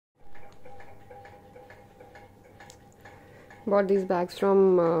Bought these bags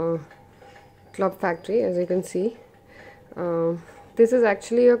from Club Factory, as you can see. This is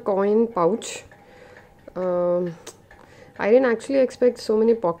actually a coin pouch. I didn't actually expect so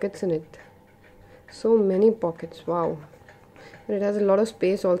many pockets in it. So many pockets, wow. And it has a lot of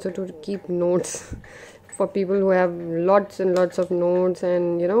space also to keep notes for people who have lots and lots of notes,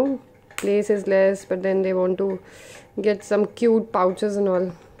 and you know, place is less, but then they want to get some cute pouches and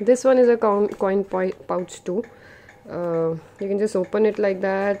all. This one is a coin pouch too. You can just open it like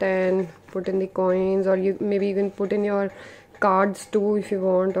that and put in the coins, or maybe you can put in your cards too if you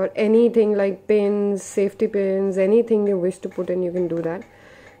want, or anything like pins, safety pins, anything you wish to put in, you can do that.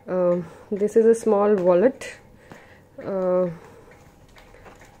 This is a small wallet.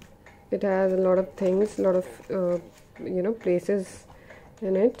 It has a lot of things, a lot of you know, places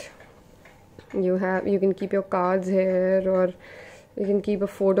in it. You can keep your cards here, or you can keep a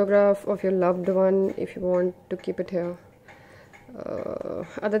photograph of your loved one if you want to keep it here.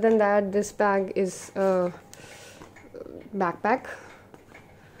 Other than that, this bag is a backpack.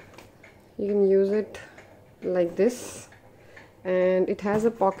 You can use it like this, and it has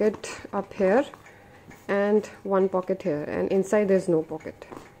a pocket up here and one pocket here, and inside there's no pocket.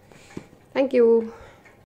 Thank you.